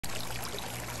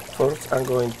First, I'm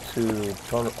going to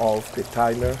turn off the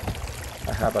timer.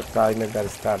 I have a timer that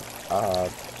starts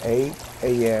at 8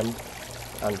 a.m.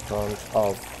 and turns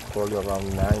off probably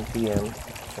around 9 p.m.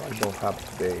 So I don't have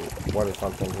the water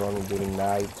fountain running during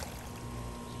night,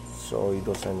 so it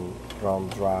doesn't run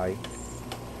dry.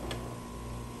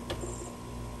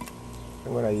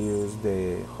 I'm going to use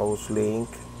the HOSELINK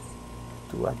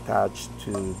to attach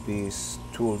to this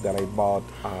tool that I bought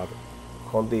at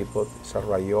Home Depot. It's a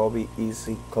Ryobi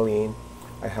Easy Clean.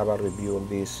 I have a review on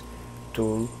this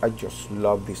tool. I just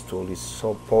love this tool. It's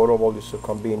so portable, it's so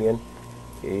convenient.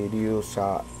 It uses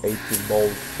a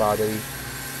 18-volt battery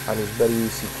and it's very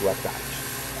easy to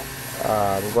attach.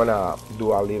 I'm gonna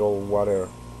do a little water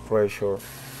pressure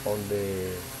on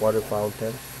the water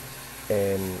fountain,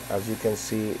 and as you can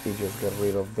see, it just gets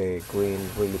rid of the green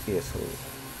really easily.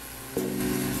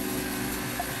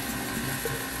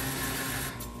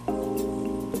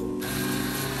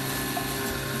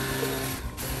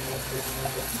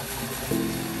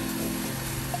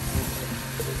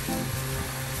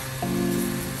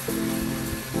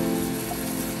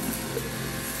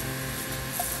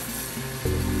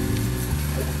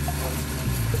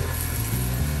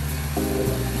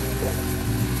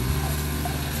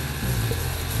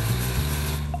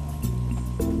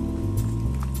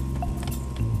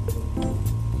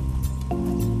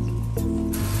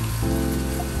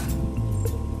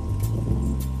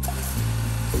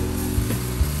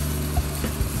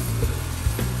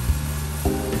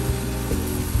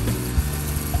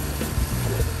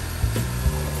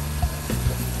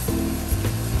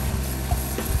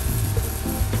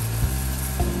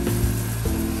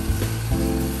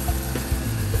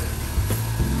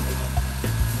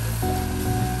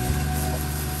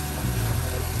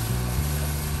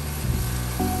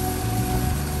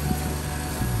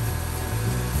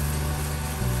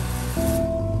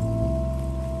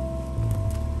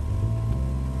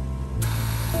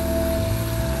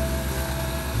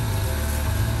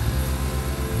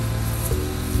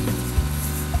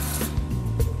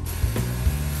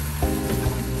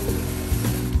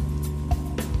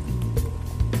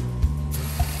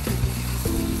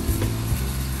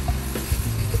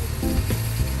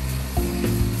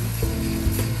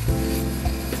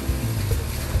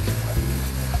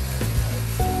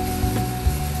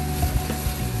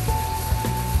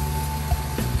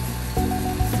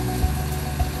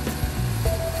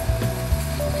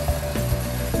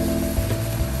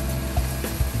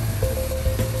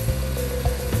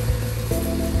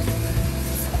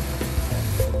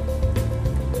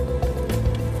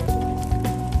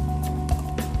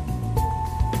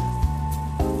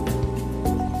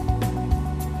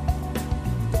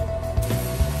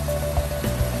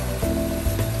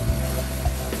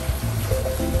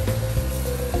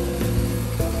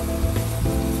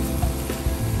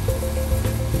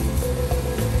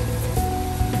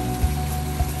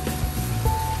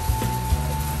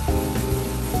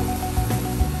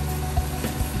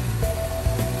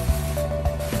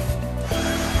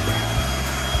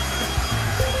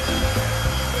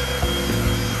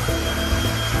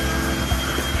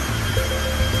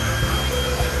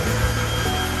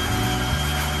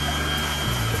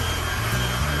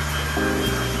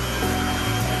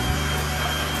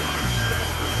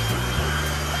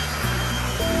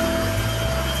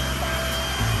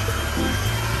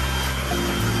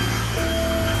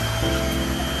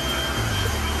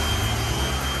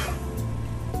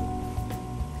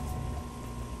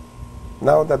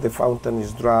 Now that the fountain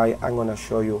is dry, I'm going to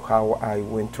show you how I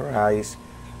winterize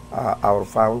our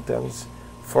fountains.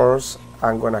 First,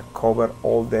 I'm going to cover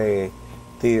all the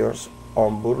tiers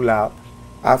on burlap.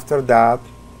 After that,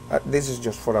 this is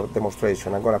just for a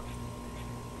demonstration.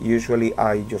 Usually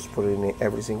I just put it in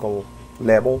every single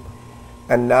level.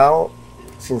 And now,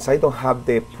 since I don't have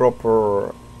the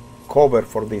proper cover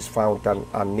for this fountain,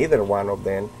 and neither one of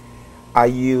them, I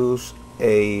use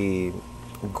a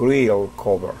grill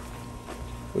cover,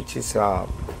 which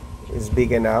is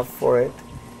big enough for it.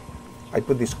 I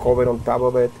put this cover on top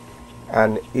of it,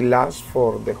 and it lasts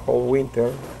for the whole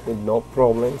winter with no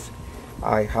problems.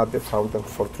 I had the fountain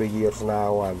for 3 years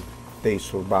now, and they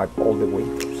survive all the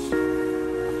winters.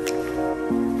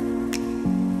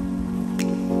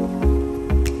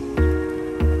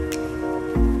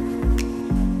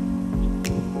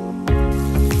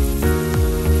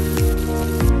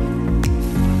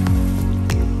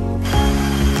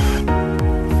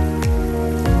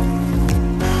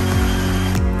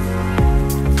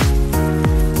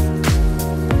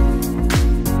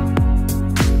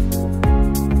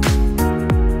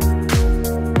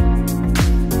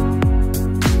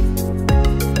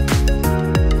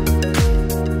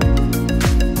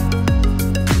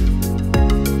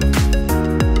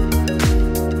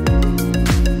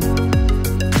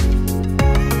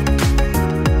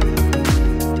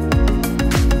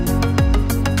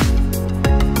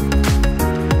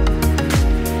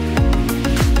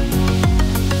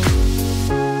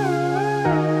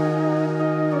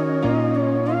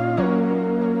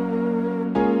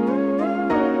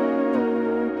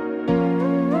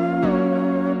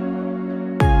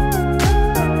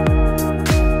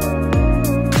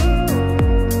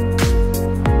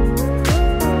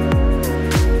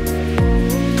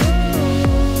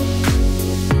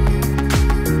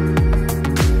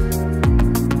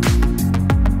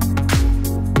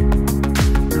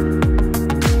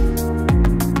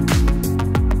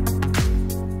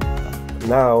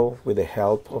 Now, with the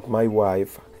help of my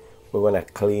wife, we're gonna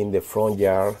clean the front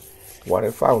yard water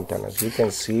fountain. As you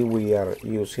can see, we are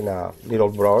using a little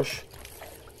brush.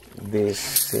 This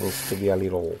seems to be a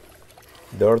little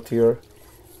dirtier,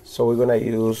 so we're gonna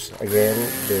use again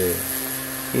the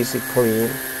Easy Clean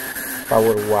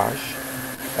Power Wash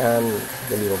and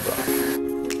the little brush.